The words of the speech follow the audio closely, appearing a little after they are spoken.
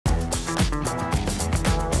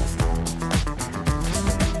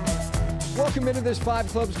Welcome into this Five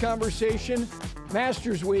Clubs conversation,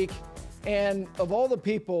 Masters Week. And of all the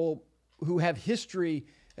people who have history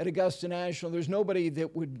at Augusta National, there's nobody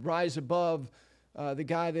that would rise above the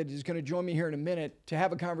guy that is going to join me here in a minute to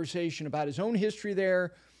have a conversation about his own history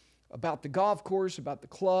there, about the golf course, about the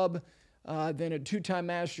club, then a two-time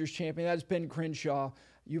Masters champion. That's Ben Crenshaw.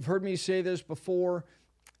 You've heard me say this before.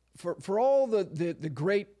 For all the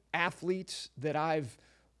great athletes that I've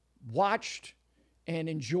watched and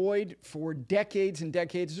enjoyed for decades and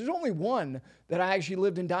decades, there's only one that I actually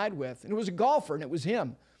lived and died with, and it was a golfer, and it was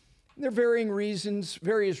him. And there are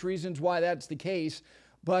various reasons why that's the case,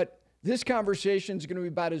 but this conversation is going to be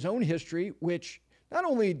about his own history, which not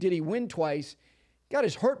only did he win twice, got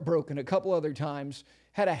his heart broken a couple other times,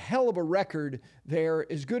 had a hell of a record there,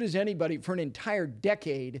 as good as anybody for an entire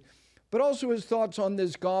decade, but also his thoughts on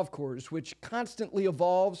this golf course, which constantly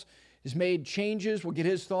evolves, has made changes. We'll get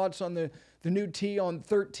his thoughts on the new tee on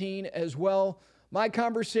 13 as well. My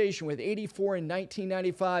conversation with 84 and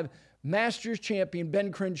 1995 Masters champion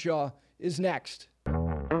Ben Crenshaw is next.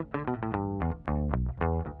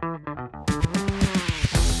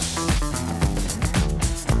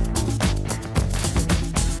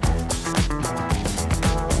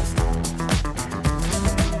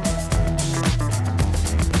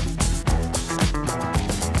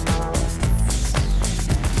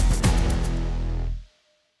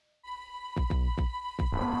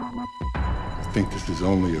 I think this is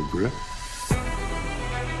only a grip.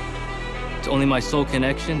 It's only my sole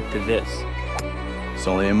connection to this. It's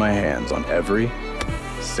only in my hands on every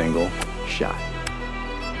single shot.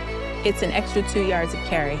 It's an extra 2 yards of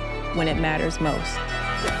carry when it matters most.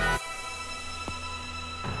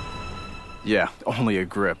 Yeah, only a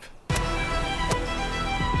grip.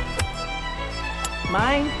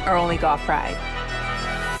 Mine are only golf pride.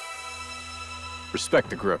 Respect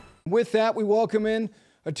the grip. With that, we welcome in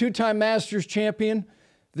a two-time Masters champion.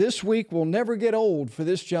 This week will never get old for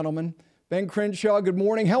this gentleman. Ben Crenshaw, good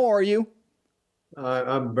morning. How are you?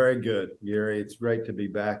 I'm very good, Gary. It's great to be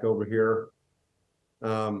back over here.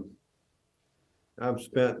 I've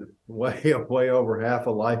spent way over half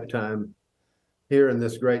a lifetime here in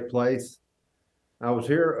this great place. I was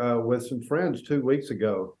here with some friends 2 weeks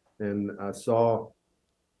ago, and I saw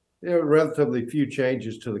relatively few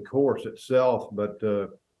changes to the course itself, but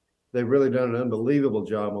they've really done an unbelievable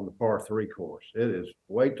job on the par 3 course. It is,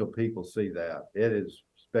 wait till people see that. It is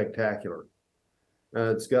spectacular.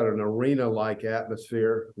 It's got an arena-like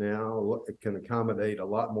atmosphere now. It can accommodate a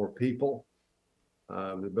lot more people.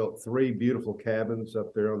 They built 3 beautiful cabins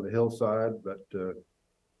up there on the hillside, but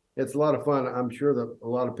it's a lot of fun. I'm sure that a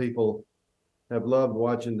lot of people have loved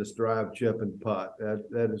watching this drive, chip, and putt.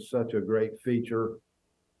 That is such a great feature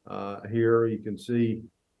here. You can see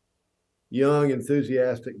young,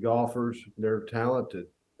 enthusiastic golfers. They're talented,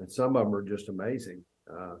 and some of them are just amazing.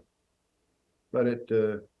 But it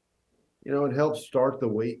helps start the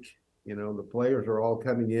week. The players are all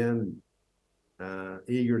coming in,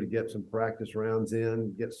 eager to get some practice rounds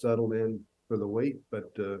in, get settled in for the week.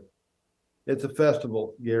 But it's a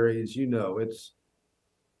festival, Gary, as you know.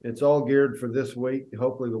 It's all geared for this week.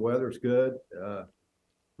 Hopefully the weather's good,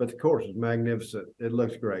 but the course is magnificent. It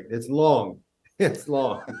looks great. It's long. It's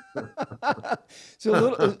long. It's a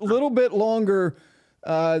little bit longer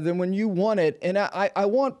than when you won it. And I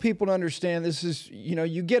want people to understand this is,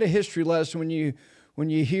 you get a history lesson when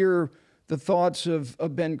you hear the thoughts of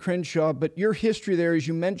Ben Crenshaw, but your history there, as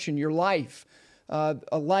you mentioned, your life,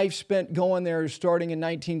 a life spent going there starting in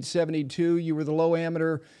 1972. You were the low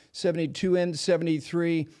amateur, 72 and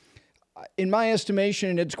 73. In my estimation,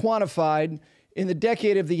 and it's quantified, in the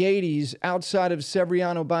decade of the 80s, outside of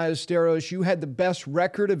Severiano Ballesteros, you had the best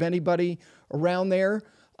record of anybody around there.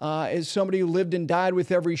 As somebody who lived and died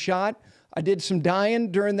with every shot, I did some dying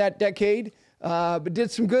during that decade, but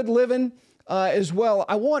did some good living as well.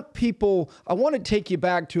 I want to take you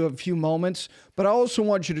back to a few moments, but I also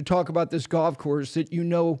want you to talk about this golf course that you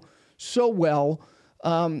know so well.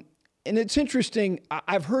 And it's interesting,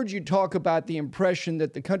 I've heard you talk about the impression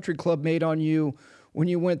that the country club made on you when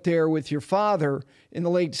you went there with your father in the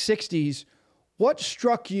late 60s. What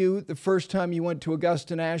struck you the first time you went to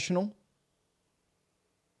Augusta National?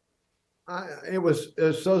 It was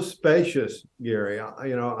so spacious, Gary.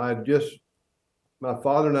 My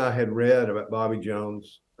father and I had read about Bobby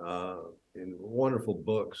Jones in wonderful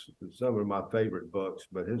books, some of my favorite books,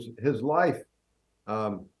 but his life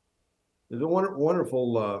is a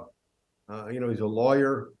wonderful, he's a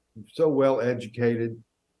lawyer, so well educated.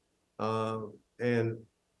 And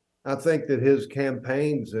I think that his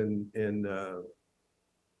campaigns in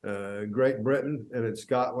Great Britain and in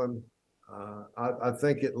Scotland, I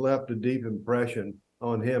think it left a deep impression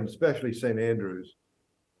on him, especially St. Andrews.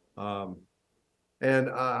 And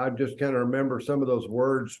I just kind of remember some of those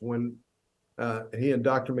words when he and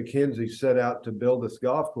Dr. McKenzie set out to build this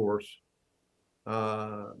golf course.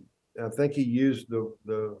 I think he used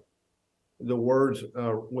the words,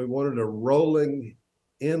 we wanted a rolling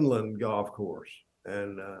inland golf course.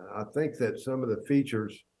 And I think that some of the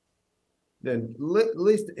features, then at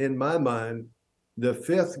least in my mind, the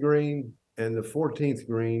 5th green and the 14th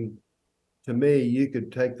green, to me, you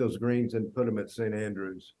could take those greens and put them at St.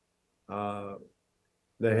 Andrews.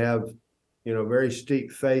 They have, very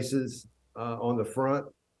steep faces on the front,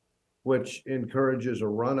 which encourages a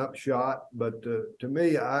run-up shot. But to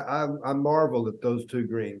me, I marvel at those 2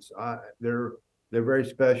 greens. They're very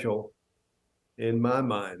special in my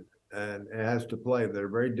mind, and it has to play. They're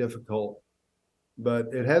very difficult,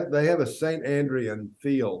 but they have a St. Andrean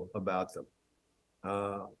feel about them.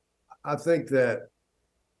 I think that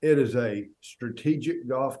it is a strategic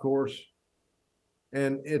golf course,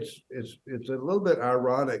 and it's a little bit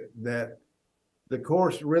ironic that the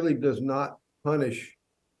course really does not punish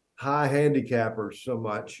high handicappers so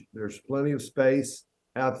much. There's plenty of space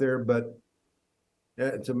out there, but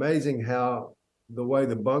it's amazing how the way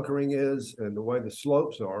the bunkering is and the way the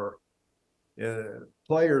slopes are,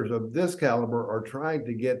 players of this caliber are trying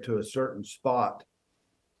to get to a certain spot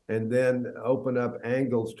and then open up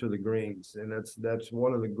angles to the greens. And that's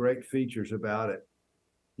one of the great features about it.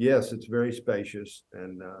 Yes, it's very spacious,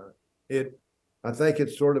 and I think it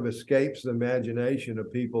sort of escapes the imagination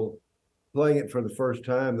of people playing it for the first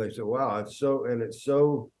time. They say, wow, it's so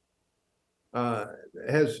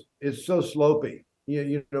slopey.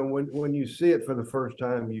 When you see it for the first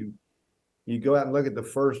time, you go out and look at the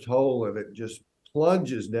first hole, and it just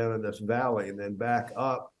plunges down in this valley and then back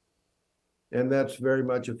up. And that's very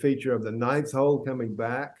much a feature of the 9th hole coming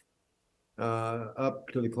back up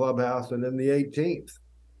to the clubhouse, and then the 18th.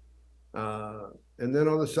 And then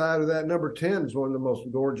on the side of that, number 10 is one of the most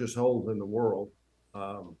gorgeous holes in the world.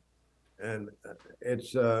 And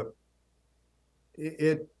it's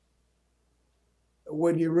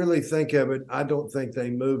when you really think of it, I don't think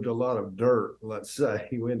they moved a lot of dirt, let's say,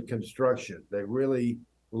 in construction. They really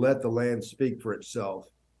let the land speak for itself.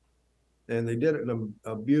 And they did it in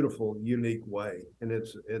a beautiful, unique way. And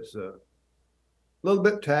it's a little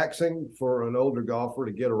bit taxing for an older golfer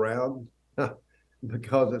to get around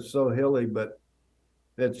because it's so hilly, but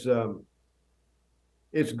it's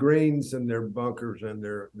greens and their bunkers and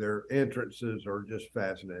their entrances are just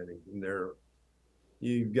fascinating. And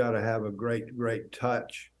you've got to have a great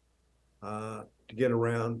touch to get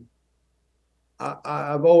around.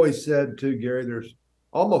 I've always said too, Gary, there's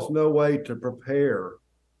almost no way to prepare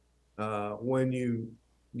when you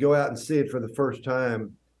go out and see it for the first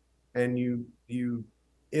time, and you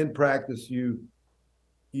in practice you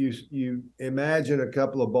imagine a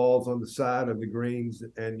couple of balls on the side of the greens,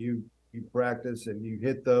 and you practice and you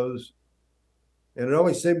hit those. And it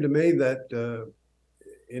always seemed to me that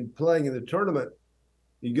in playing in the tournament,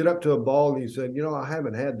 you get up to a ball and you say, I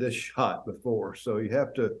haven't had this shot before. So you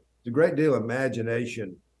have to, it's a great deal of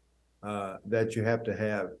imagination that you have to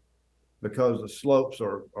have, because the slopes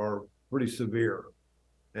are pretty severe.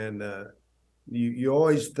 And you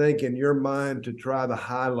always think in your mind to try the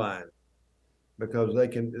high line, because they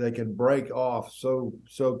can break off so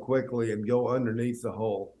quickly and go underneath the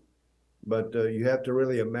hole. But you have to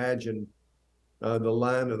really imagine the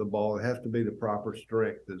line of the ball. It has to be the proper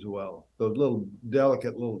strength as well. Those little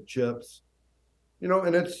delicate little chips,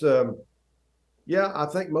 and it's, I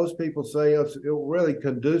think most people say it's really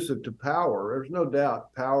conducive to power. There's no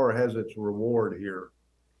doubt power has its reward here.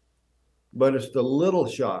 But it's the little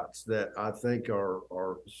shots that I think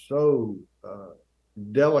are so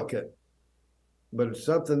delicate. But it's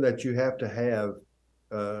something that you have to have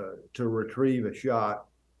to retrieve a shot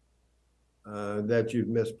that you've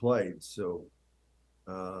misplayed. So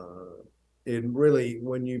it really,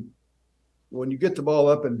 when you get the ball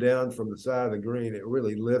up and down from the side of the green, it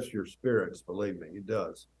really lifts your spirits. Believe me, it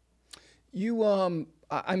does.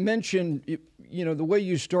 I mentioned, the way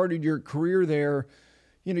you started your career there.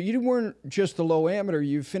 You weren't just the low amateur.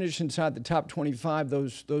 You finished inside the top 25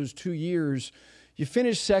 those 2 years. You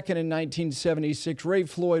finished second in 1976. Ray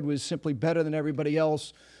Floyd was simply better than everybody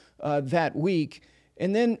else that week.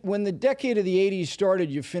 And then when the decade of the 80s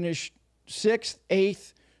started, you finished 6th,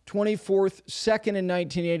 8th, 24th, 2nd in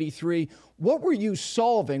 1983. What were you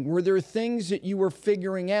solving? Were there things that you were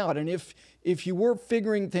figuring out? And if you were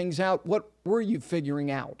figuring things out, what were you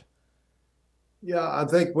figuring out? Yeah, I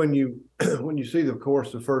think when you see the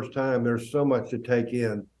course the first time, there's so much to take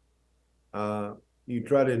in. You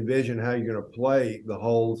try to envision how you're going to play the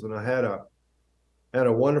holes, and I had had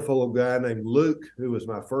a wonderful guy named Luke, who was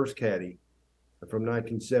my first caddy from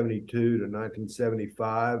 1972 to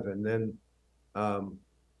 1975. And then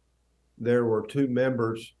there were two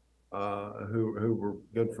members who were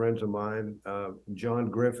good friends of mine, John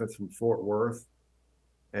Griffith from Fort Worth,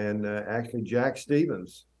 and actually Jack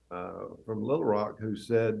Stevens from Little Rock, who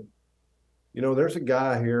said, you know, there's a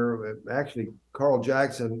guy here. Actually, Carl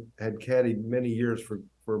Jackson had caddied many years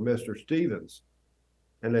for Mr. Stevens,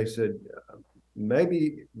 and they said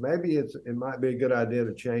maybe it might be a good idea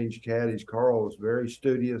to change caddies. Carl was very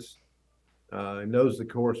studious, knows the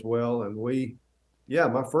course well, and my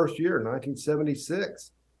first year,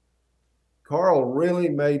 1976. Carl really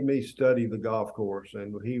made me study the golf course,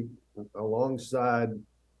 and he, alongside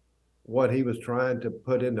what he was trying to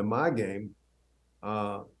put into my game,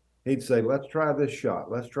 he'd say, let's try this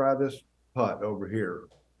shot. Let's try this putt over here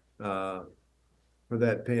for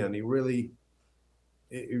that pin. He really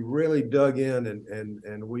dug in,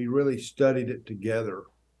 and we really studied it together.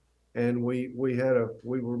 And we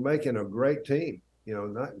were making a great team, you know,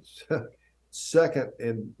 not second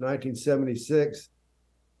in 1976,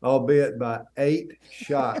 albeit by 8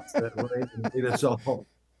 shots that Raymond beat us all.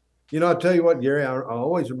 You know, I'll tell you what, Gary, I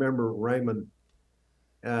always remember Raymond.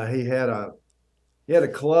 He had a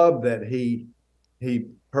club that he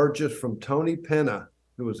purchased from Tony Penna,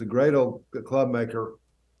 who was a great old club maker.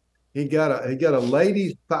 He got a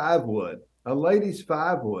ladies 5-wood,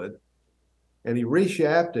 and he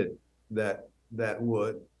reshafted that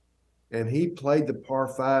wood, and he played the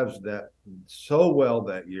par 5s that so well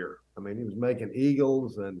that year. I mean, he was making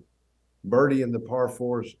eagles and birdie in the par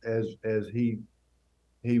 4s as he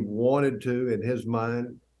wanted to in his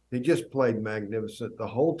mind. He just played magnificent the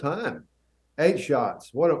whole time. 8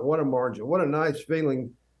 shots. What a margin. What a nice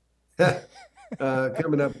feeling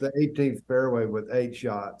coming up the 18th fairway with 8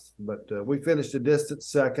 shots. But we finished a distant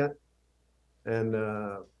second, and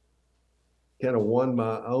kind of won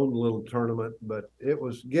my own little tournament. But it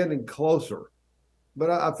was getting closer. But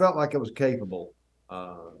I felt like I was capable.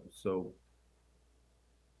 So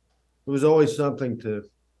it was always something to,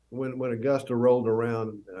 when Augusta rolled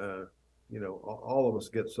around, you know, all of us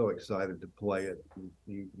get so excited to play it.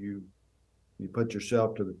 You put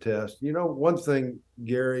yourself to the test. You know, one thing,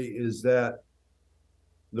 Gary, is that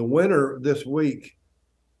the winner this week,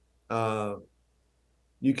 you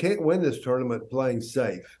can't win this tournament playing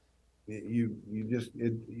safe. The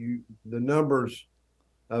numbers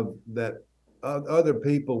of that other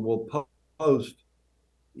people will post.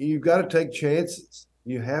 You've got to take chances.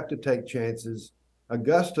 You have to take chances.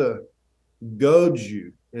 Augusta goads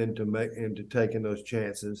you into taking those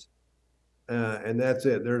chances, and that's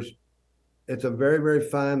it. It's a very, very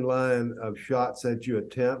fine line of shots that you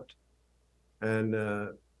attempt, and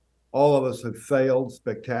all of us have failed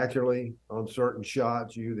spectacularly on certain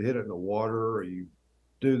shots. You either hit it in the water or you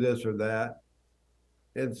do this or that.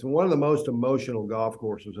 It's one of the most emotional golf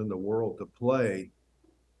courses in the world to play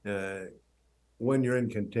when you're in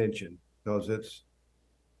contention, because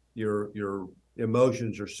your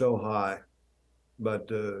emotions are so high. But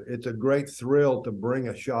it's a great thrill to bring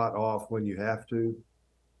a shot off when you have to.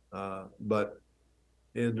 But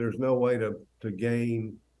there's no way to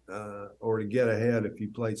gain or to get ahead if you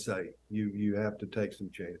play safe. You have to take some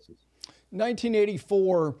chances.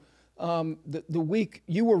 1984, the week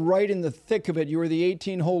you were right in the thick of it. You were the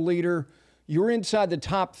 18-hole leader. You were inside the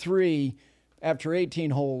top 3 after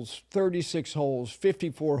 18 holes, 36 holes,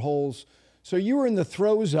 54 holes. So you were in the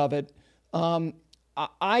throes of it.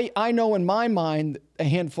 I know in my mind a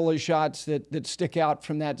handful of shots that stick out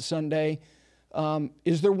from that Sunday.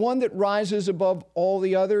 Is there one that rises above all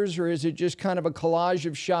the others, or is it just kind of a collage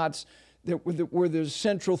of shots that were the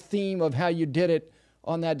central theme of how you did it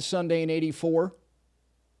on that Sunday in '84?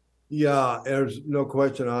 Yeah, there's no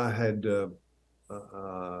question. I had through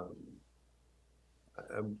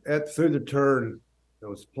the turn, I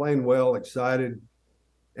was playing well, excited,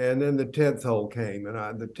 and then the 10th hole came,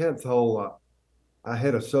 and the 10th hole, I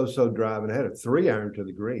hit a so-so drive, and I had a 3-iron to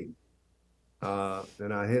the green.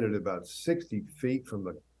 And I hit it about 60 feet from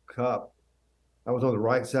the cup. I was on the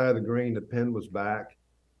right side of the green. The pin was back.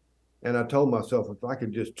 And I told myself, if I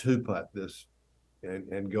could just 2-putt this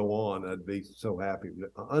and go on, I'd be so happy.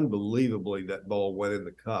 Unbelievably, that ball went in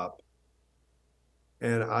the cup.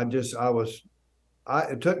 And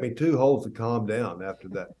it took me 2 holes to calm down after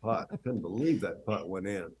that putt. I couldn't believe that putt went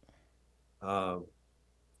in.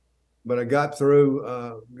 But I got through,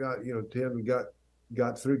 10,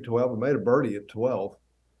 got through 12 and made a birdie at 12.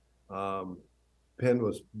 Pin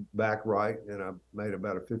was back right, and I made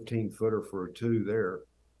about a 15-footer for a 2 there.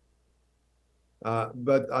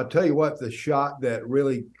 But I'll tell you what, the shot that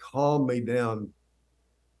really calmed me down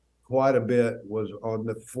quite a bit was on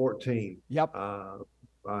the 14. Yep.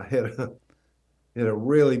 I hit a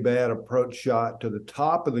really bad approach shot to the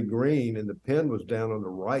top of the green, and the pin was down on the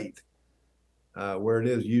right, where it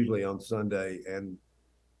is usually on Sunday. And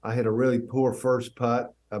I had a really poor first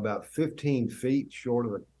putt, about 15 feet short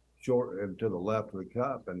and to the left of the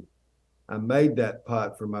cup, and I made that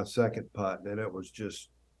putt for my second putt, and it was just,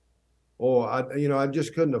 I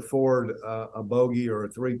just couldn't afford a bogey or a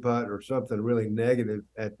three putt or something really negative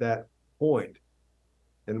at that point.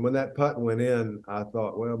 And when that putt went in, I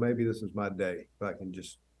thought, well, maybe this is my day. If I can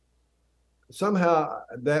just somehow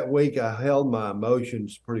that week, I held my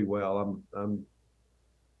emotions pretty well.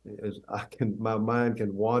 My mind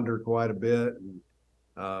can wander quite a bit, and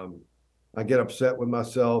I get upset with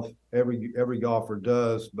myself. Every golfer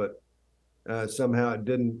does, but somehow it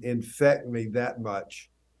didn't infect me that much.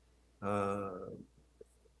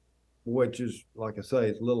 Which is, like I say,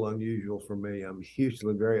 it's a little unusual for me. I'm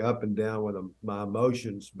usually very up and down with my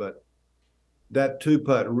emotions, but that two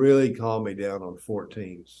putt really calmed me down on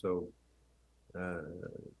 14. So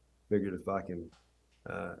figured if I can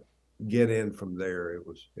get in from there, it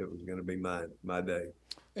was going to be my day.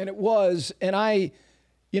 And it was. And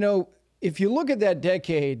if you look at that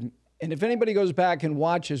decade, and if anybody goes back and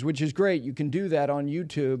watches, which is great, you can do that on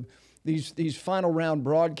YouTube, these final round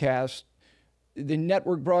broadcasts, the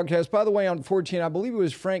network broadcast, by the way, on 14, I believe it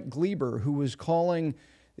was Frank Gleber who was calling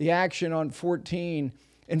the action on 14.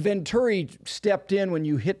 And Venturi stepped in when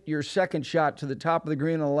you hit your second shot to the top of the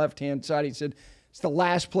green on the left-hand side. He said, it's the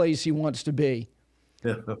last place he wants to be.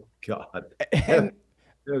 Oh, God. And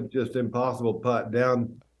it was just impossible putt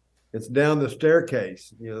down. It's down the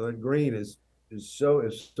staircase. The green is so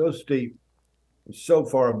steep. It's so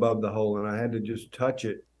far above the hole, and I had to just touch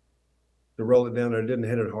it to roll it down there. I didn't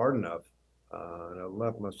hit it hard enough. And I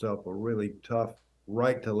left myself a really tough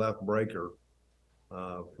right to left breaker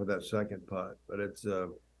for that second putt. But it's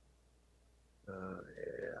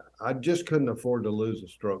I just couldn't afford to lose a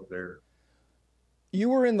stroke there. You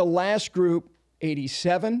were in the last group,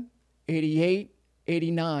 87, 88,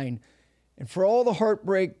 89. And for all the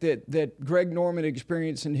heartbreak that Greg Norman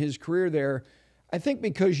experienced in his career there, I think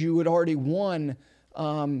because you had already won,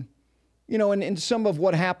 and some of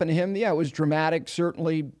what happened to him, it was dramatic,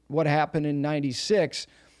 certainly what happened in 96.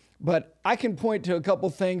 But I can point to a couple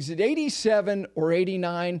things. Did 87 or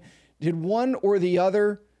 89, did one or the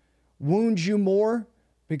other wound you more?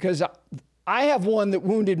 Because I have one that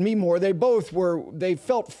wounded me more. They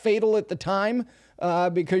felt fatal at the time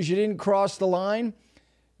because you didn't cross the line.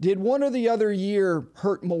 Did one or the other year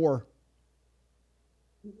hurt more?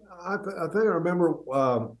 I think I remember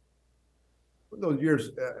those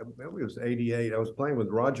years. Maybe it was 88. I was playing with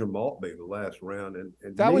Roger Maltby the last round, and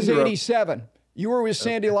that was 87. You were with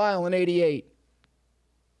Sandy Lyle in 88.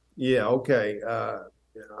 Yeah. Okay.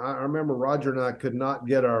 I remember Roger and I could not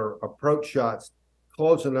get our approach shots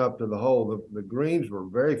close enough to the hole. The greens were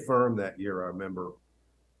very firm that year, I remember,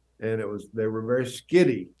 and they were very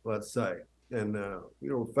skiddy, let's say. And,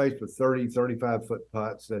 we're faced with 30, 35-foot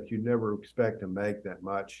putts that you never expect to make that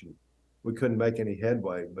much. And we couldn't make any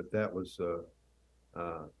headway, but that was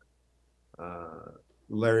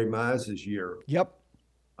Larry Mize's year. Yep.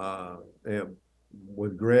 And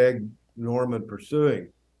with Greg Norman pursuing.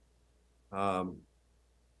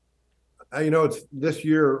 It's this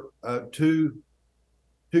year, two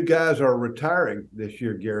guys are retiring this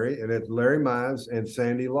year, Gary, and it's Larry Mize and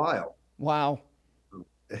Sandy Lyle. Wow.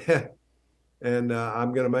 And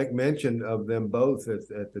I'm going to make mention of them both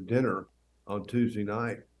at the dinner on Tuesday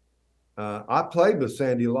night. I played with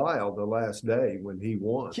Sandy Lyle the last day when he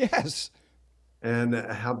won. Yes. And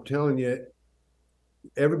I'm telling you,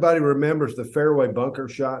 everybody remembers the fairway bunker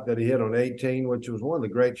shot that he hit on 18, which was one of the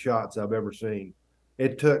great shots I've ever seen.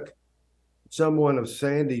 It took someone of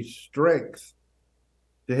Sandy's strength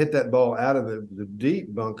to hit that ball out of the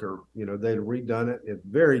deep bunker. They'd redone it. It's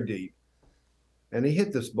very deep. And he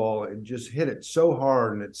hit this ball and just hit it so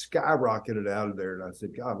hard, and it skyrocketed out of there. And I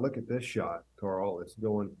said, God, look at this shot, Carl. It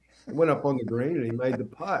went up on the green, and he made the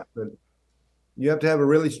putt. But you have to have a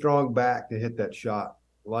really strong back to hit that shot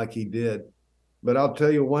like he did. But I'll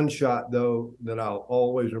tell you one shot, though, that I'll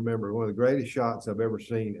always remember. One of the greatest shots I've ever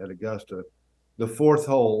seen at Augusta. The fourth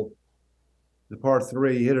hole, the par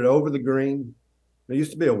 3, he hit it over the green. There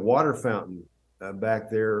used to be a water fountain back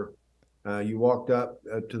there. You walked up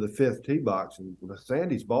to the 5th tee box, and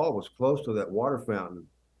Sandy's ball was close to that water fountain.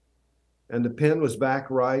 And the pin was back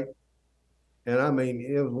right. And,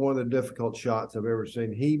 it was one of the difficult shots I've ever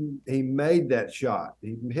seen. He made that shot.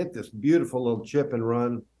 He hit this beautiful little chip and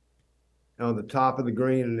run on the top of the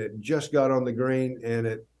green, and it just got on the green,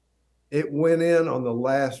 and it went in on the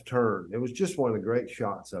last turn. It was just one of the great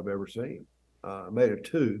shots I've ever seen. Made a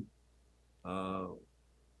two.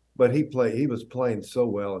 But he was playing so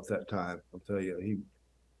well at that time. I'll tell you, he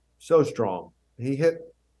so strong. He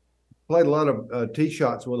played a lot of tee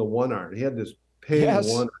shots with a 1-iron. He had this pin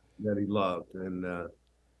one that he loved. And,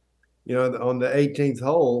 on the 18th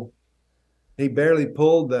hole, he barely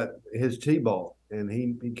pulled his tee ball, and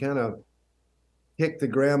he kind of kicked the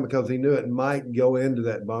ground because he knew it might go into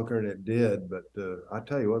that bunker, and it did. But I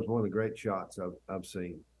tell you, it was one of the great shots I've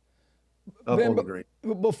seen up on the green.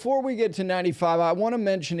 Before we get to 95, I want to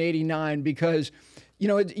mention 89 because,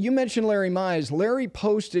 you mentioned Larry Mize. Larry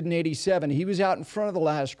posted in 87. He was out in front of the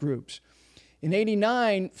last groups. In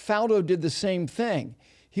 89, Faldo did the same thing.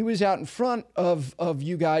 He was out in front of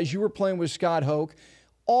you guys. You were playing with Scott Hoke.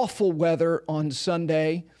 Awful weather on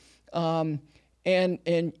Sunday. And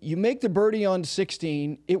you make the birdie on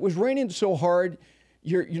 16. It was raining so hard,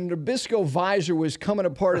 your Nabisco visor was coming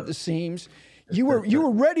apart at the seams. You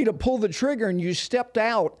were ready to pull the trigger, and you stepped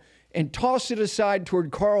out and tossed it aside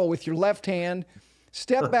toward Carl with your left hand.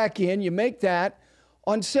 Step back in. You make that.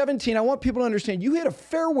 On 17, I want people to understand, you hit a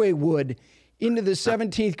fairway wood into the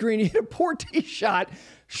 17th green. You hit a poor tee shot,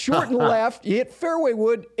 short and left. You hit fairway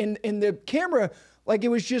wood, and the camera, like it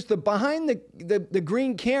was just behind the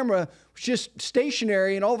green camera, was just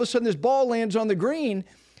stationary, and all of a sudden this ball lands on the green,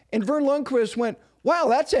 and Vern Lundquist went, "Wow,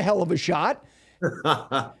 that's a hell of a shot."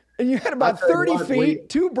 And you had about 30 feet,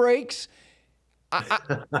 2 breaks.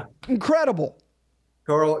 Incredible.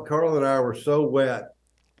 Carl and I were so wet.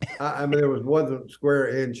 I mean, there wasn't a square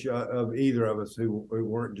inch of either of us who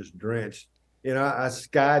weren't just drenched. I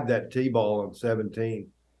skied that tee ball on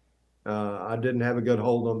 17. I didn't have a good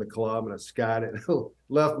hold on the club, and I skied it and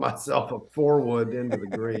left myself a 4-wood into the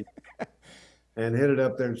green and hit it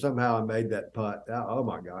up there, and somehow I made that putt. Oh,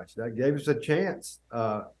 my gosh. That gave us a chance.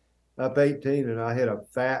 Up 18, and I hit a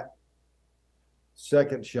fat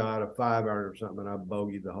second shot, a 5-iron or something, and I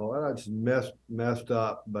bogeyed the hole. I just messed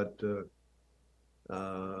up, but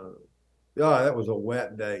that was a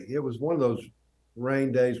wet day. It was one of those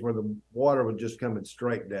rain days where the water was just coming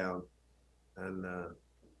straight down. And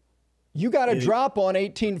you got a drop on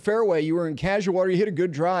 18 fairway. You were in casual water. You hit a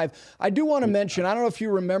good drive. I do want to mention, I don't know if you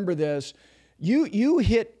remember this, you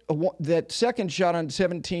hit that second shot on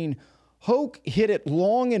 17. Hoke hit it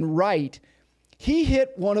long and right. He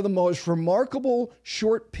hit one of the most remarkable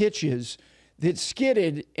short pitches that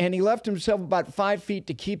skidded, and he left himself about 5 feet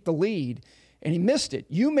to keep the lead, and he missed it.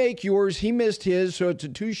 You make yours, he missed his, so it's a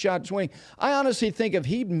 2-shot swing. I honestly think if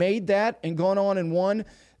he'd made that and gone on and won,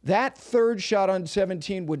 that third shot on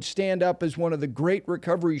 17 would stand up as one of the great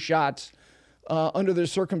recovery shots under the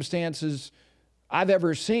circumstances I've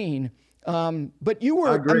ever seen. But you were,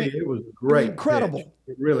 I agree. It was great. Incredible. Pitch.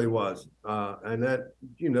 It really was. And that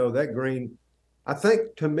green, I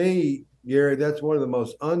think to me, Gary, that's one of the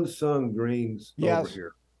most unsung greens over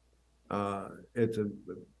here. It's an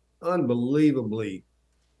unbelievably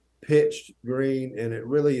pitched green, and it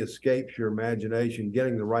really escapes your imagination,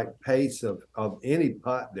 getting the right pace of any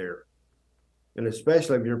putt there. And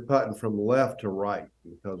especially if you're putting from left to right,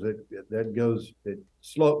 because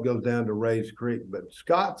slope goes down to Rays Creek. But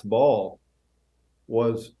Scott's ball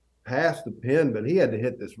was past the pin, but he had to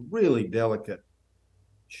hit this really delicate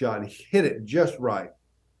shot. He hit it just right.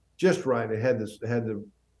 It had the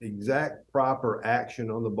exact proper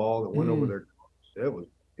action on the ball that went over there. It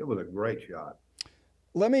was a great shot.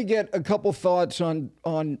 Let me get a couple thoughts on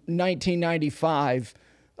 1995.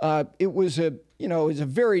 It was a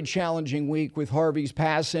very challenging week with Harvey's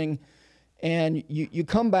passing, and you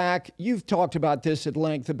come back. You've talked about this at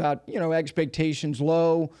length about expectations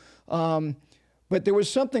low, but there was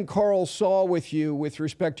something Carl saw with you with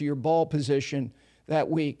respect to your ball position that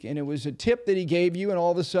week, and it was a tip that he gave you, and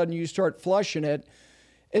all of a sudden you start flushing it.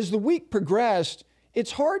 As the week progressed,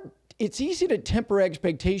 it's easy to temper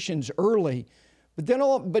expectations early,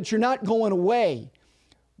 but you're not going away.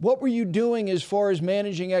 What were you doing as far as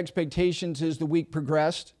managing expectations as the week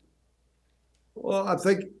progressed? Well, I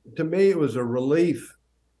think to me it was a relief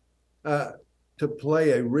to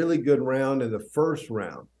play a really good round in the first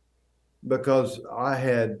round, because I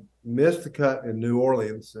had missed the cut in New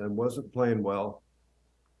Orleans and wasn't playing well.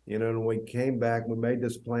 And we came back, we made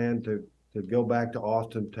this plan to go back to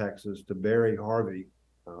Austin, Texas, to bury Harvey,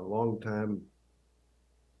 a longtime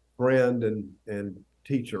friend and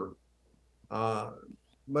teacher.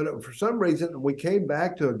 But for some reason, we came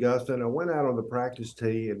back to Augusta, and I went out on the practice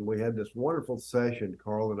tee, and we had this wonderful session,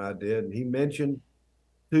 Carl and I did, and he mentioned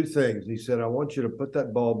 2 things. He said, I want you to put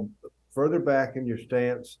that ball further back in your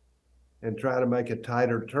stance and try to make a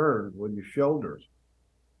tighter turn with your shoulders.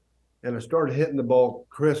 and I started hitting the ball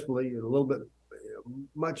crisply, a little bit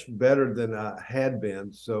much better than I had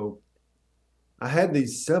been. So I had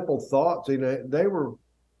these simple thoughts. They were,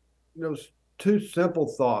 two simple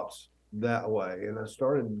thoughts that way. And I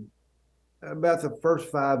started about the first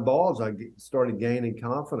 5 balls, I started gaining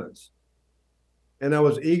confidence. And I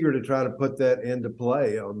was eager to try to put that into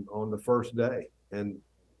play on the first day. And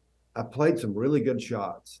I played some really good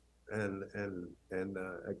shots. And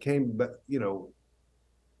I came back,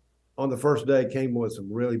 on the first day, came with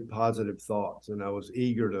some really positive thoughts. And I was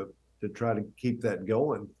eager to try to keep that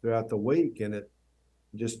going throughout the week. And it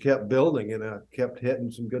just kept building, and I kept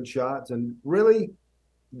hitting some good shots, and really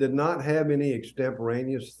did not have any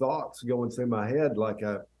extemporaneous thoughts going through my head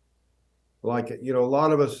a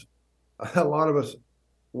lot of us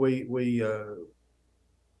we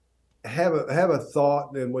have a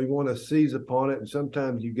thought and we want to seize upon it, and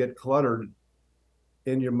sometimes you get cluttered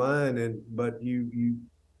in your mind, but you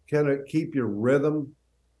kind of keep your rhythm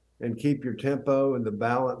and keep your tempo and the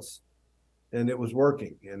balance, and it was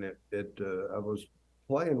working, and I was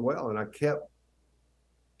playing well, and I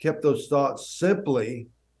kept those thoughts simply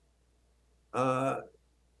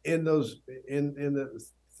in the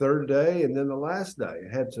third day, and then the last day.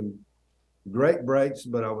 I had some great breaks,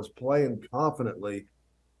 but I was playing confidently,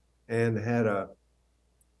 and had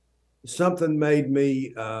something made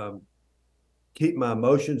me keep my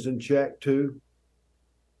emotions in check too.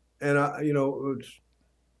 And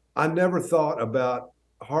I never thought about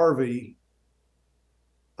Harvey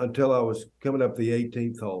until I was coming up the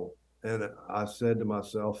 18th hole. And I said to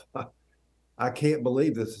myself, I can't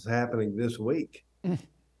believe this is happening this week,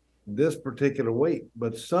 this particular week.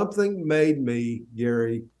 But something made me,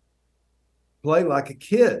 Gary, play like a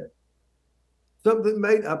kid. Something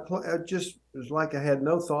made it was like I had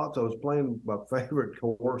no thoughts. I was playing my favorite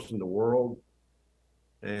course in the world,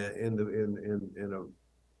 and in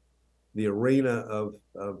the arena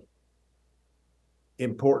of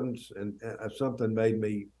importance, and something made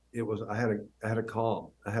me. I had a calm.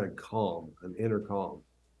 I had an inner calm,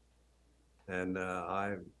 and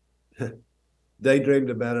I daydreamed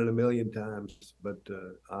about it a million times. But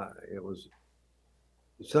it was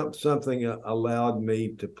something allowed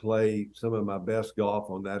me to play some of my best golf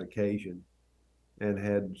on that occasion, and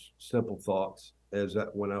had simple thoughts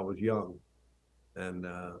when I was young, and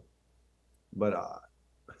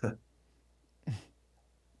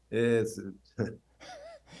it's.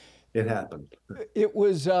 It happened. It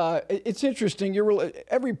was. It's interesting.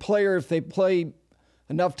 Every player, if they play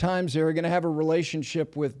enough times, they're going to have a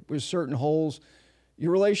relationship with certain holes.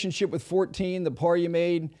 Your relationship with 14, the par you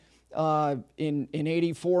made in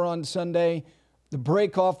 84 on Sunday, the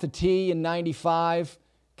break off the tee in 95,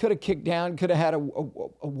 could have kicked down, could have had a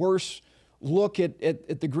worse look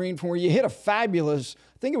at the green from where you hit a fabulous,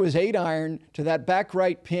 I think it was 8-iron to that back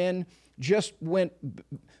right pin, just went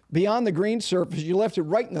beyond the green surface. You left it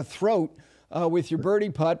right in the throat with your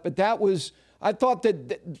birdie putt. But I thought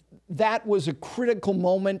that was a critical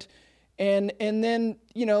moment. And then,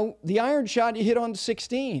 the iron shot you hit on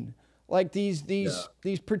 16, like these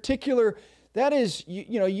particular, that is,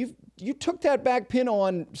 you took that back pin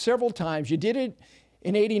on several times. You did it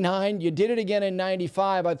in 89. You did it again in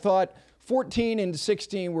 95. I thought 14 and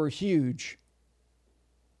 16 were huge.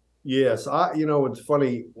 Yes. It's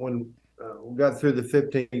funny when, we got through the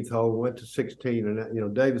 15th hole, went to 16,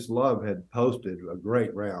 and Davis Love had posted a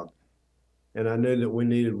great round, and I knew that we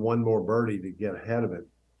needed one more birdie to get ahead of it.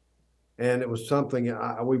 And it was something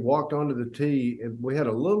we walked onto the tee, and we had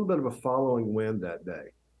a little bit of a following wind that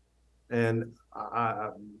day, and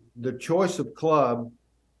the choice of club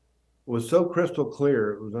was so crystal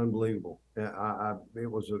clear, it was unbelievable. It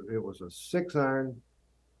was a 6-iron,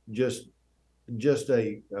 just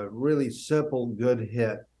a really simple, good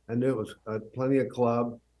hit. I knew it was plenty of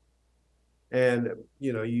club, and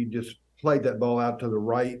you just played that ball out to the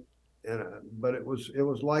right, but it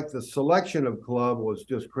was like the selection of club was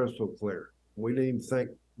just crystal clear. We didn't even think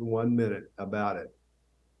 1 minute about it,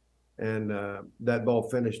 and that ball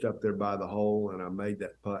finished up there by the hole, and I made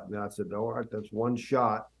that putt, and I said, all right, that's one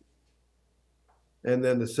shot. And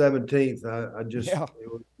then the 17th, I just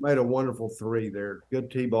made a wonderful 3 there,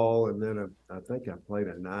 good tee ball, and then I think I played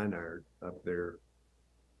a 9-iron up there.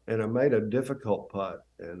 And I made a difficult putt,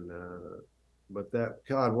 but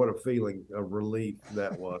God, what a feeling of relief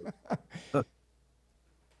that was.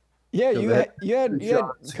 Yeah, you had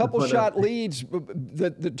a couple shot leads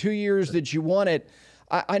the 2 years that you won it.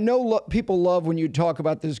 I know people love when you talk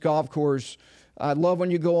about this golf course. I love when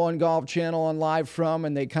you go on Golf Channel on Live From,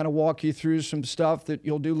 and they kind of walk you through some stuff that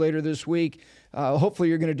you'll do later this week. Hopefully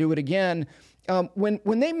you're going to do it again.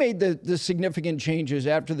 When they made the significant changes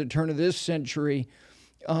after the turn of this century,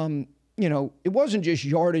 it wasn't just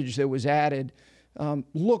yardage that was added.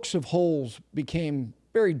 Looks of holes became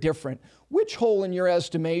very different. Which hole, in your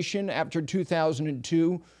estimation, after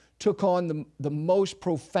 2002, took on the most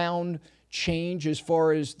profound change as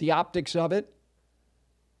far as the optics of it?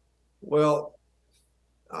 Well,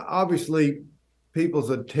 obviously, people's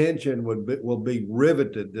attention will be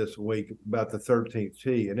riveted this week about the 13th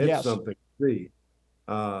tee, and it's something to see.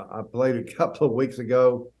 I played a couple of weeks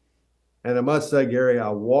ago, and I must say, Gary, I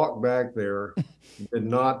walked back there, did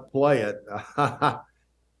not play it,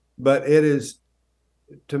 but it is,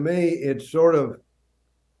 to me, it's sort of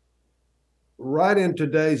right in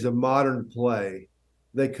today's of modern play.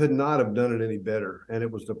 They could not have done it any better, and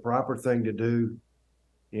it was the proper thing to do.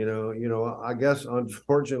 I guess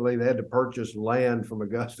unfortunately they had to purchase land from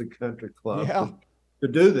Augusta Country Club to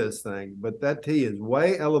do this thing, but that tee is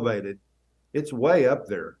way elevated. It's way up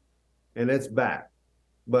there, and it's back.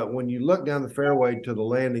 But when you look down the fairway to the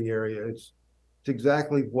landing area, it's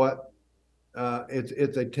exactly what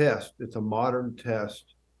it's a test. It's a modern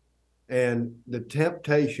test, and the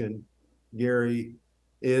temptation, Gary,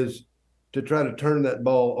 is to try to turn that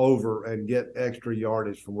ball over and get extra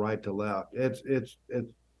yardage from right to left.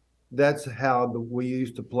 That's how we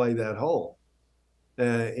used to play that hole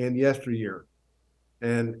in yesteryear.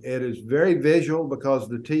 And it is very visual because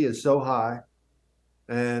the tee is so high,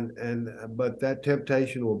 but that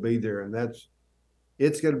temptation will be there, and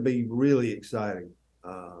it's going to be really exciting.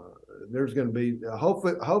 There's going to be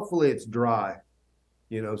hopefully it's dry,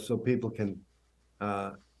 so people can,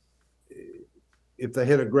 if they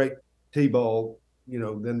hit a great tee ball,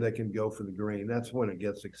 then they can go for the green. That's when it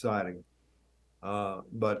gets exciting.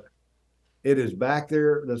 But it is back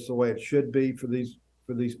there. That's the way it should be for these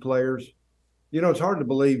players. It's hard to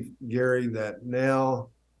believe, Gary, that now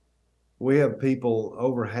we have people,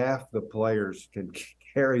 over half the players can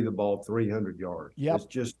carry the ball 300 yards. Yep. It's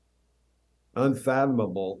just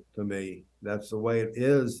unfathomable to me. That's the way it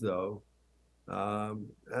is, though.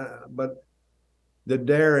 But the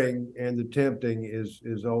daring and the tempting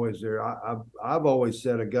is always there. I've always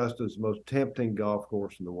said Augusta's the most tempting golf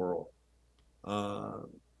course in the world.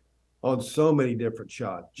 On so many different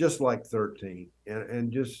shots, just like 13,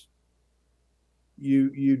 and just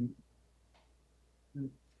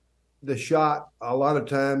the shot a lot of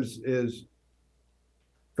times is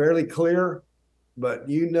fairly clear, but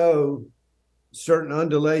certain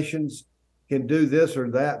undulations can do this or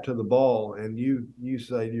that to the ball, and you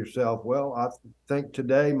say to yourself, well, I think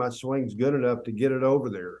today my swing's good enough to get it over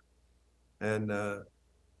there. And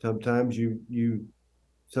sometimes you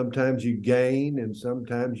gain and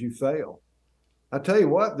sometimes you fail. I tell you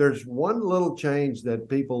what, there's one little change that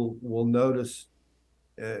people will notice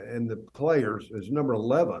in the players is number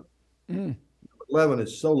 11. 11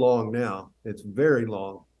 is so long now. It's very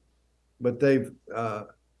long. But they've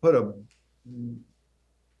put a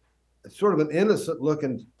sort of an innocent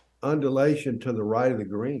looking undulation to the right of the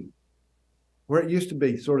green. Where it used to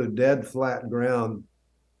be sort of dead flat ground,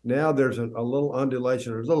 now there's a little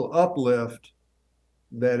undulation. There's a little uplift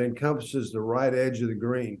that encompasses the right edge of the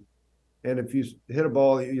green. And if you hit a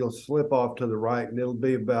ball, you'll slip off to the right, and it'll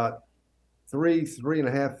be about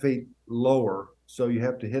 3.5 feet lower. So you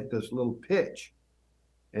have to hit this little pitch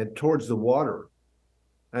and towards the water.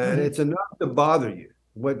 And it's enough to bother you,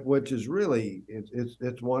 which is really,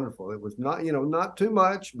 it's wonderful. It was not too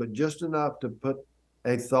much, but just enough to put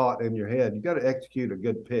a thought in your head. You got to execute a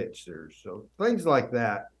good pitch there. So things like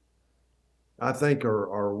that, I think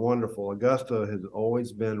are wonderful. Augusta has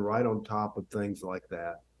always been right on top of things like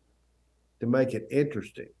that to make it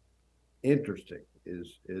interesting. Interesting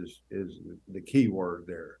is the key word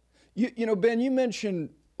there. Ben, you mentioned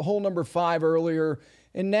hole number 5 earlier,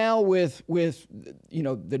 and now with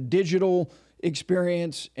the digital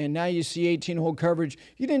experience, and now you see 18-hole coverage.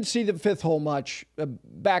 You didn't see the 5th hole much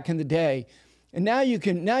back in the day, and now you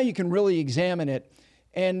can really examine it.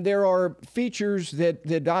 And there are features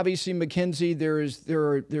that obviously McKenzie,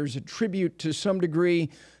 there's a tribute to some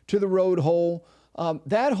degree to the road hole.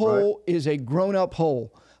 That hole is a grown-up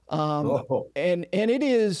hole, and it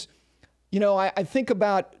is. I think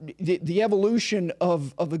about the evolution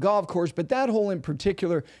of the golf course, but that hole in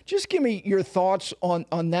particular. Just give me your thoughts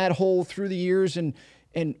on that hole through the years and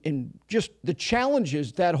just the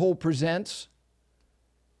challenges that hole presents.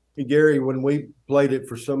 Hey, Gary, when we played it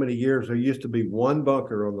for so many years, there used to be one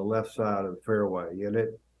bunker on the left side of the fairway, and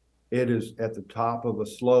it is at the top of a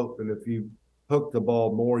slope. And if you hook the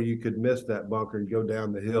ball more, you could miss that bunker and go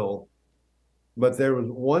down the hill. But there was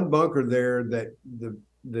one bunker there that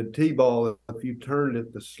the tee ball, if you turned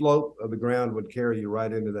it, the slope of the ground would carry you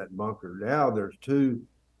right into that bunker. Now there's 2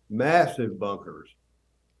 massive bunkers,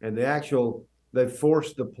 and the actual they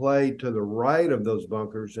force the play to the right of those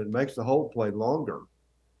bunkers and makes the hole play longer.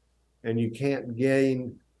 And you can't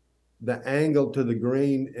gain the angle to the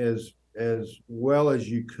green as well as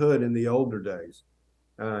you could in the older days.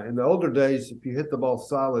 In the older days, if you hit the ball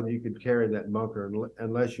solid, you could carry that bunker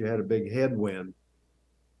unless you had a big headwind.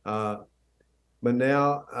 But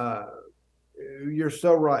now you're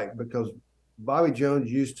so right, because Bobby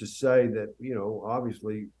Jones used to say that,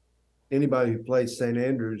 obviously anybody who plays St.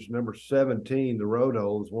 Andrews, number 17, the road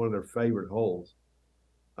hole, is one of their favorite holes.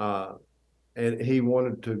 And he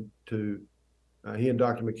wanted he and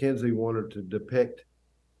Dr. McKenzie wanted to depict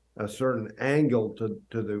a certain angle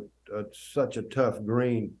to such a tough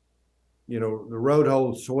green. The road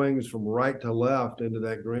hole swings from right to left into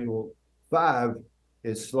that green. Well, 5,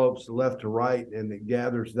 it slopes left to right, and it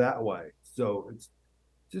gathers that way. So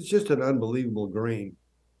it's just an unbelievable green.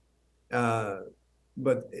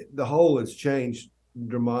 But the hole has changed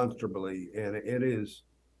demonstrably, and it is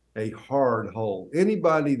a hard hole.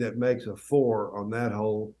 Anybody that makes a 4 on that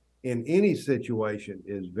hole in any situation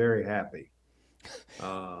is very happy.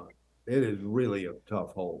 It is really a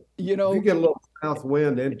tough hole. If you get a little south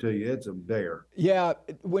wind into you, it's a bear. Yeah,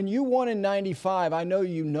 when you won in 95, I know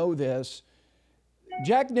you know this,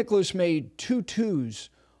 Jack Nicklaus made 2 2s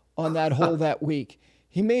on that hole that week.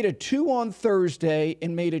 He made a 2 on Thursday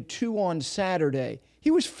and made a 2 on Saturday.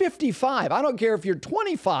 He was 55. I don't care if you're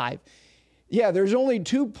 25. Yeah, there's only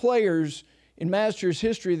 2 players in Masters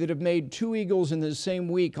history that have made 2 eagles in the same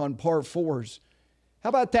week on par 4s. How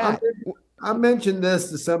about that? I mentioned this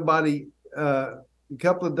to somebody a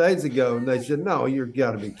couple of days ago, and they said, "No, you've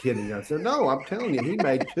got to be kidding." I said, "No, I'm telling you, he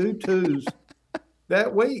made 2 2s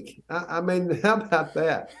that week." I mean, how about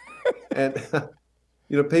that? And,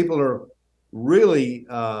 people are really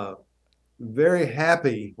very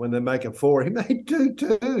happy when they make a 4. He made 2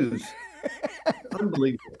 2s.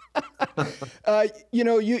 Unbelievable.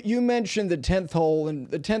 You mentioned the 10th hole, and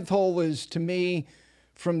the 10th hole is, to me,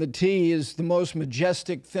 from the tee, is the most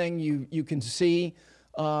majestic thing you can see.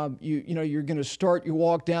 You're going to start, you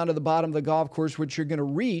walk down to the bottom of the golf course, which you're going to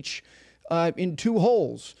reach in 2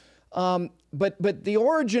 holes. But the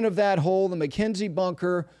origin of that hole, the McKenzie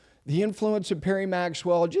bunker, the influence of Perry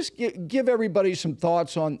Maxwell, just give everybody some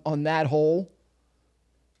thoughts on that hole.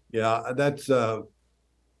 Yeah, that's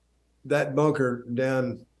that bunker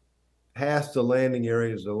down past the landing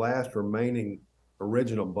area is the last remaining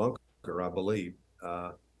original bunker, I believe.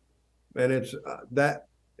 And it's that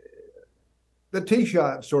the tee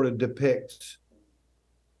shot sort of depicts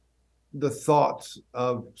the thoughts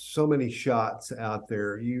of so many shots out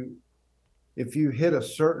there. If you hit a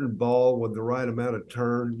certain ball with the right amount of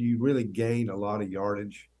turn, you really gain a lot of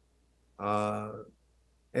yardage. And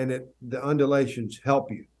the undulations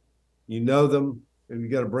help you. You know them, and you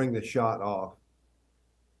got to bring the shot off.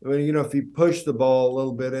 I mean, if you push the ball a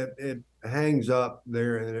little bit, it hangs up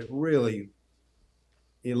there, and it really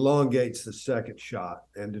elongates the second shot.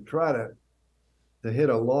 And to try to hit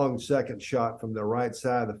a long second shot from the right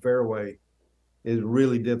side of the fairway is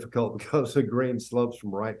really difficult because the green slopes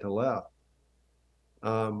from right to left.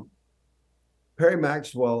 Perry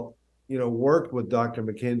Maxwell, worked with Dr.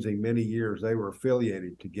 McKenzie many years. They were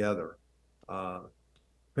affiliated together.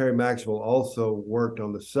 Perry Maxwell also worked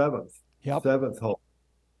on the 7th hole,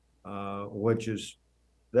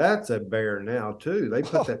 that's a bear now too. They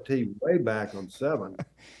put that tee way back on 7,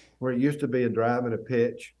 where it used to be a drive and a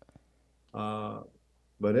pitch. But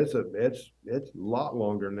it's a lot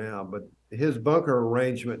longer now. But his bunker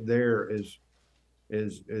arrangement there is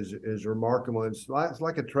remarkable. It's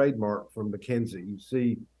like a trademark from McKenzie. You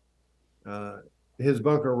see, his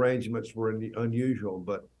bunker arrangements were unusual,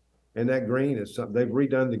 and that green is something. They've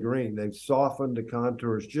redone the green. They've softened the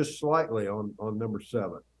contours just slightly on number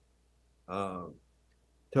 7.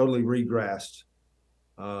 Totally regrassed.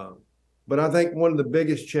 But I think one of the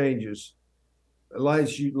biggest changes,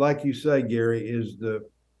 like you say, Gary, is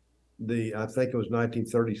I think it was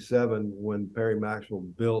 1937 when Perry Maxwell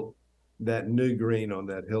built that new green on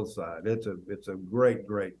that hillside. It's a great,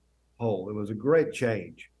 great hole. It was a great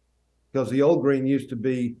change because the old green used to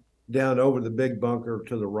be down over the big bunker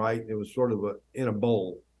to the right. It was sort of in a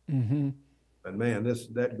bowl. Mm-hmm. And man,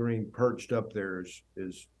 that green perched up there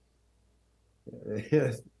is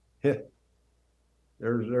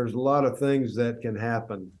there's a lot of things that can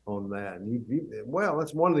happen on that. And well,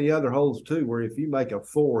 that's one of the other holes too, where if you make a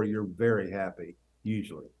 4, you're very happy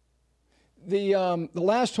usually. The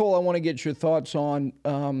last hole I want to get your thoughts on,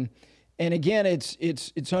 and again,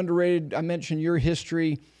 it's underrated. I mentioned your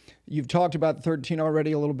history. You've talked about 13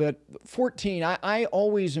 already a little bit. 14, I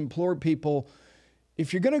always implore people,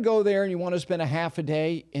 if you're going to go there and you want to spend a half a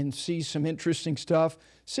day and see some interesting stuff,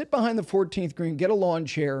 sit behind the 14th green, get a lawn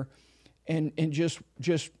chair, and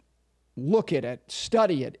just look at it,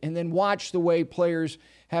 study it, and then watch the way players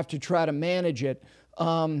have to try to manage it.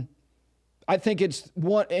 I think it's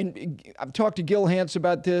one, and I've talked to Gil Hance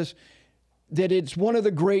about this, that it's one of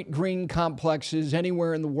the great green complexes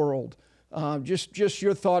anywhere in the world. Just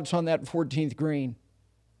your thoughts on that 14th green.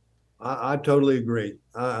 I totally agree.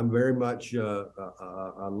 I'm very much,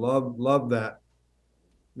 I love that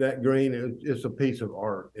green. It's a piece of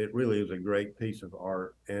art. It really is a great piece of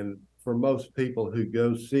art. And for most people who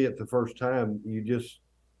go see it the first time, you just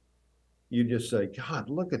say, God,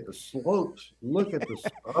 look at the slopes, look at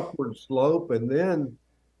the upward slope. And then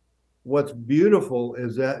what's beautiful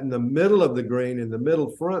is that in the middle of the green, in the middle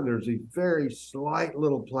front, there's these very slight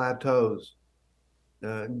little plateaus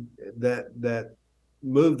that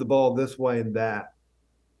move the ball this way and that.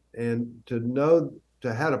 And to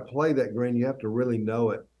how to play that green, you have to really know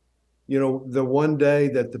it. You know, the one day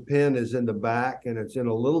that the pin is in the back and it's in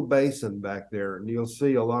a little basin back there, and you'll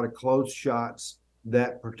see a lot of close shots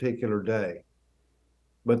that particular day.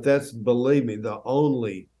 But that's, believe me, the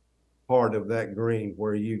only part of that green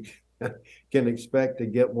where you can expect to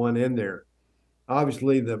get one in there.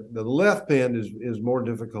 Obviously, the left pin is more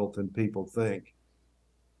difficult than people think.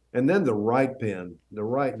 And then the right pin, the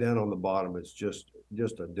right down on the bottom, is just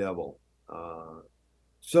a devil.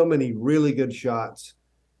 So many really good shots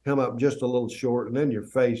come up just a little short, and then you're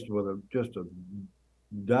faced with just a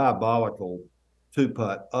diabolical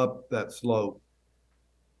two-putt up that slope.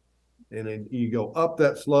 And then you go up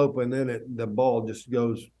that slope, and then the ball just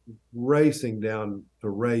goes racing down to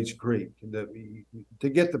Ray's Creek. To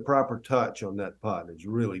get the proper touch on that putt is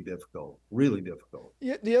really difficult, really difficult.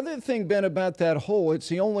 Yeah, the other thing, Ben, about that hole, it's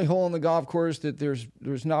the only hole on the golf course that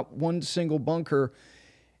there's not one single bunker.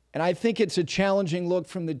 And I think it's a challenging look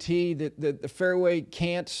from the tee that the fairway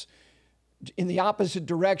cants in the opposite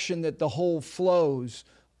direction that the hole flows.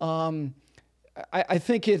 I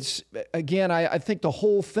think it's, again, I think the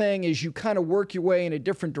whole thing is you kind of work your way in a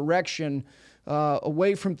different direction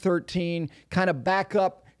away from 13, kind of back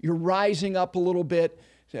up. You're rising up a little bit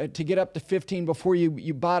to get up to 15 before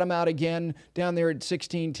you bottom out again down there at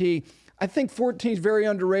 16T. I think 14 is very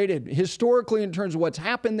underrated historically in terms of what's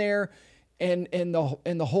happened there, and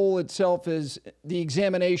the hole itself is the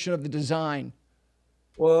examination of the design.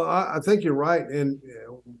 Well, I think you're right, and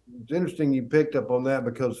it's interesting you picked up on that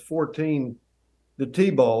because 14, the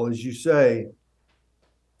tee ball, as you say,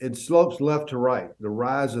 it slopes left to right. The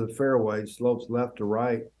rise of the fairway slopes left to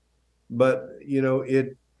right, but you know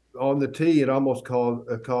it on the tee it almost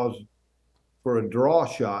caused for a draw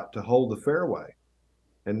shot to hold the fairway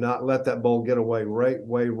and not let that ball get away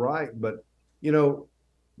way right. But you know,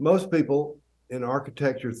 most people in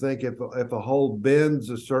architecture think if a hole bends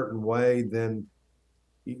a certain way, then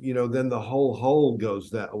then the whole hole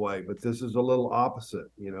goes that way. But this is a little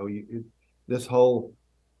opposite. You know, this hole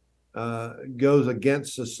goes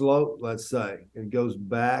against the slope, let's say, and goes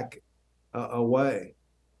back away.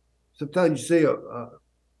 Sometimes you see it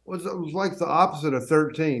was like the opposite of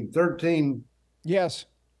 13. 13, yes,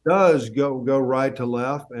 does go right to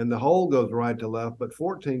left, and the hole goes right to left. But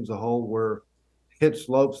 14's a hole where it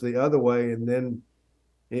slopes the other way, and then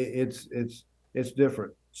it's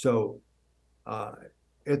different. So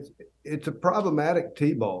it's a problematic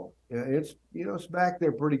tee ball. It's it's back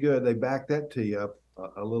there pretty good. They back that tee up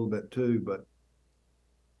a little bit too, but a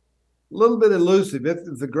little bit elusive. If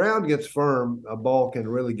the ground gets firm, a ball can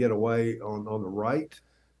really get away on the right,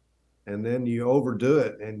 and then you overdo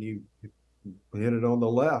it and you hit it on the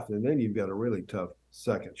left, and then you've got a really tough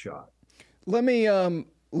second shot. Let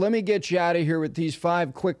me get you out of here with these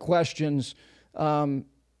 5 quick questions.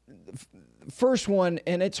 First one,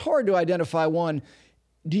 and it's hard to identify one.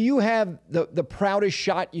 Do you have the proudest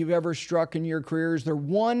shot you've ever struck in your career? Is there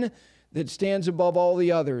one that stands above all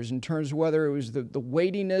the others in terms of whether it was the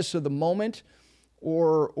weightiness of the moment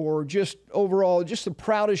or just overall, just the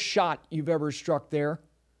proudest shot you've ever struck there?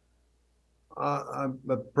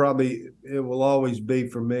 Probably it will always be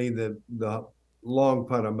for me the long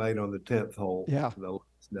putt I made on the 10th hole. Yeah. The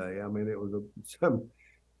last day. I mean, it was some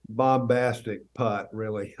bombastic putt,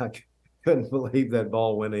 really. I couldn't believe that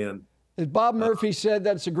ball went in. As Bob Murphy said,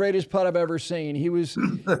 that's the greatest putt I've ever seen. He was,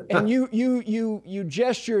 and you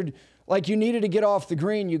gestured like you needed to get off the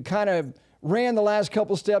green. You kind of ran the last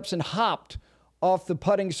couple steps and hopped off the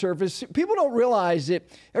putting surface. People don't realize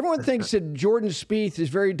it. Everyone thinks that Jordan Spieth is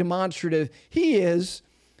very demonstrative. He is,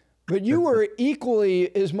 but you were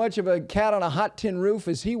equally as much of a cat on a hot tin roof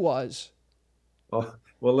as he was. Well,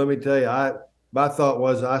 let me tell you, my thought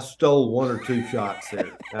was I stole 1 or 2 shots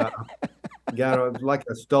there. like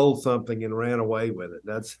I stole something and ran away with it.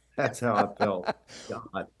 That's how I felt.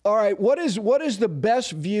 God. All right. What is the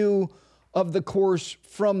best view of the course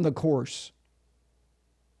from the course?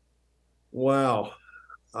 Wow.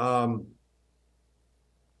 I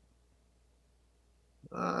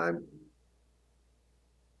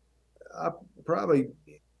probably,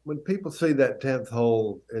 when people see that 10th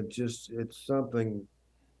hole, it's something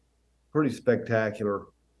pretty spectacular.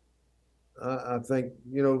 I think,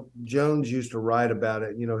 Jones used to write about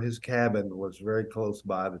it. His cabin was very close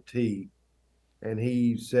by the tee, and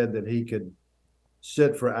he said that he could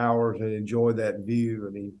sit for hours and enjoy that view.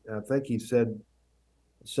 And I think he said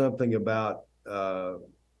something about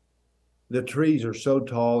the trees are so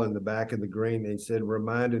tall in the back of the green. He said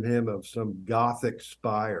reminded him of some Gothic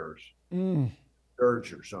spires,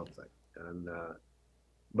 church or something. And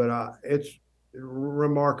but it's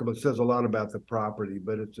remarkable. It says a lot about the property,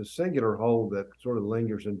 but it's a singular hole that sort of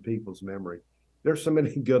lingers in people's memory. There's so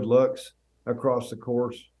many good looks across the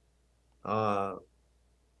course. The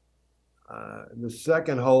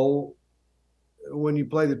second hole, when you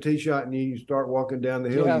play the tee shot and you start walking down the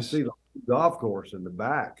hill, Yes. you see the golf course in the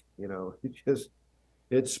back.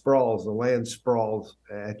 It sprawls. The land sprawls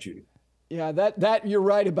at you. Yeah, that you're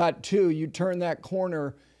right about too. You turn that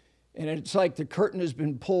corner, and it's like the curtain has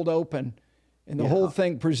been pulled open, and the whole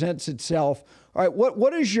thing presents itself. All right,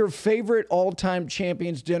 what is your favorite all-time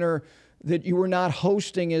champions dinner that you were not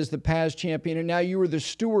hosting as the past champion, and now you were the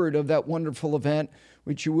steward of that wonderful event,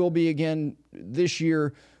 which you will be again this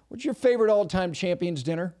year? What's your favorite all-time champions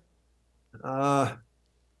dinner?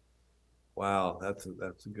 Wow, that's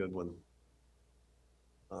a good one.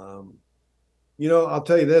 I'll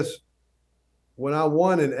tell you this. When I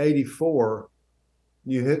won in '84,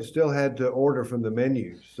 you still had to order from the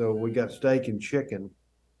menu. So we got steak and chicken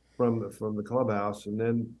from the clubhouse. And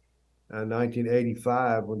then in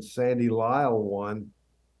 1985, when Sandy Lyle won,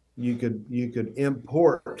 you could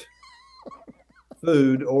import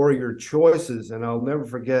food or your choices. And I'll never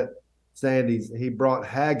forget Sandy's. He brought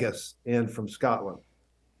haggis in from Scotland,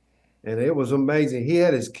 and it was amazing. He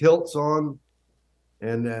had his kilts on,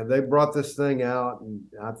 and they brought this thing out, and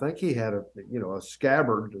I think he had a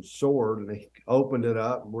scabbard, a sword, and he opened it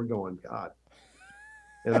up, and we're going, God.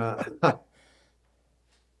 And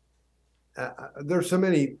there's so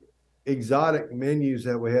many exotic menus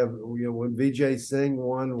that we have. When Vijay Singh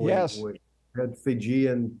won, we had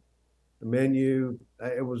Fijian menu.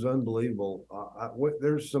 It was unbelievable.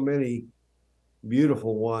 There's so many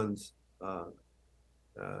beautiful ones.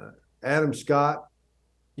 Adam Scott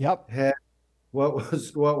had what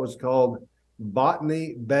was called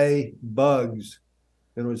Botany Bay bugs,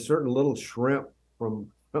 and it was certain little shrimp from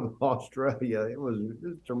Australia. It was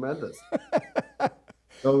tremendous.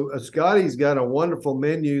 So Scotty's got a wonderful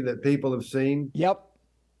menu that people have seen. Yep.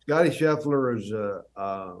 Scotty Scheffler is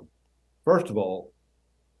first of all,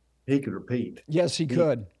 he could repeat. Yes, he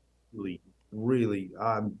could. Really,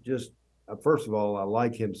 first of all, I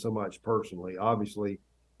like him so much personally. Obviously,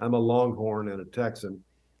 I'm a Longhorn and a Texan,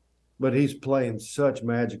 but he's playing such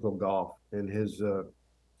magical golf, and he's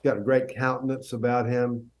got a great countenance about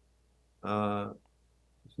him.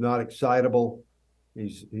 He's not excitable.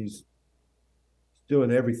 He's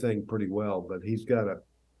doing everything pretty well, but he's got a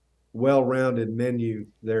well-rounded menu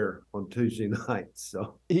there on Tuesday nights.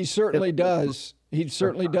 So he certainly does. He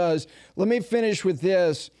certainly does. Let me finish with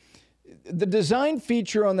this. The design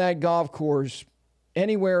feature on that golf course,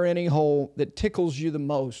 anywhere, any hole, that tickles you the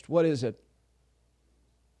most, what is it?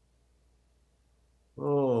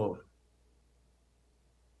 Oh,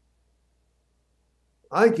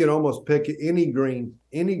 I can almost pick any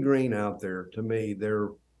green out there. To me, they're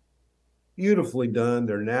beautifully done.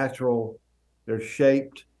 They're natural. They're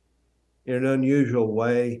shaped in an unusual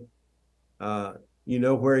way. You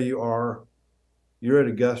know where you are. You're at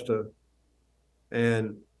Augusta,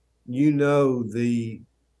 and you know the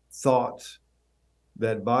thoughts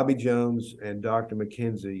that Bobby Jones and Dr.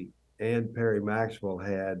 McKenzie and Perry Maxwell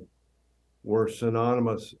had were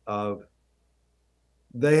synonymous of,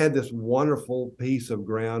 they had this wonderful piece of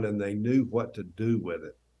ground and they knew what to do with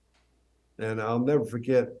it. And I'll never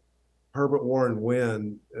forget Herbert Warren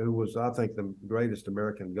Wynn, who was, I think, the greatest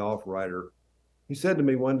American golf writer. He said to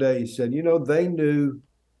me one day, he said, they knew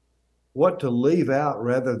what to leave out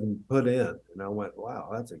rather than put in. And I went, wow,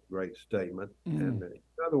 that's a great statement. And in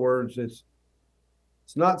other words, it's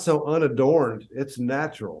not so unadorned, it's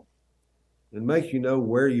natural. It makes you know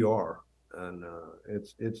where you are. And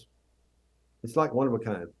it's like one of a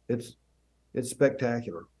kind. It's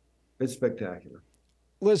spectacular. It's spectacular.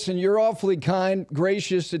 Listen, you're awfully kind,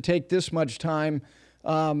 gracious to take this much time.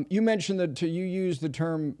 You mentioned that you used the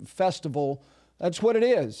term festival. That's what it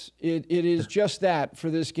is. It is just that for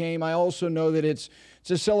this game. I also know that it's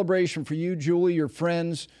a celebration for you, Julie, your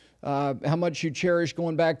friends, how much you cherish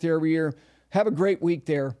going back there every year. Have a great week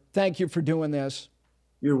there. Thank you for doing this.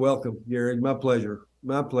 You're welcome, Gary. My pleasure.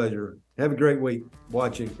 My pleasure. Have a great week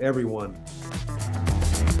watching, everyone.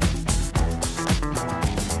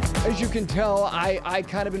 As you can tell, I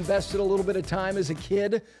kind of invested a little bit of time as a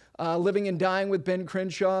kid living and dying with Ben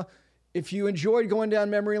Crenshaw. If you enjoyed going down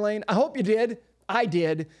memory lane, I hope you did. I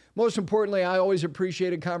did. Most importantly, I always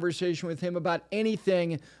appreciate a conversation with him about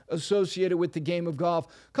anything associated with the game of golf.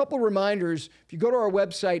 A couple reminders. If you go to our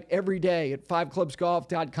website every day at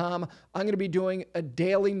 5clubsgolf.com, I'm going to be doing a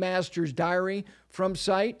daily Masters diary from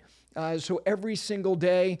site. So every single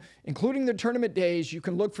day, including the tournament days, you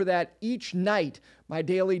can look for that each night, my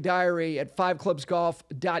daily diary at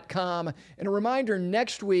 5clubsgolf.com. And a reminder,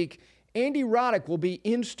 next week, Andy Roddick will be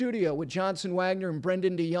in studio with Johnson Wagner and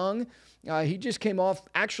Brendan DeYoung. He just came off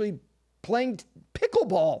actually playing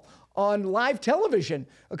pickleball on live television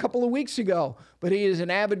a couple of weeks ago. But he is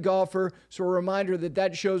an avid golfer, so a reminder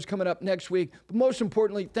that show's coming up next week. But most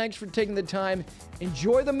importantly, thanks for taking the time.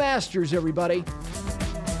 Enjoy the Masters, everybody.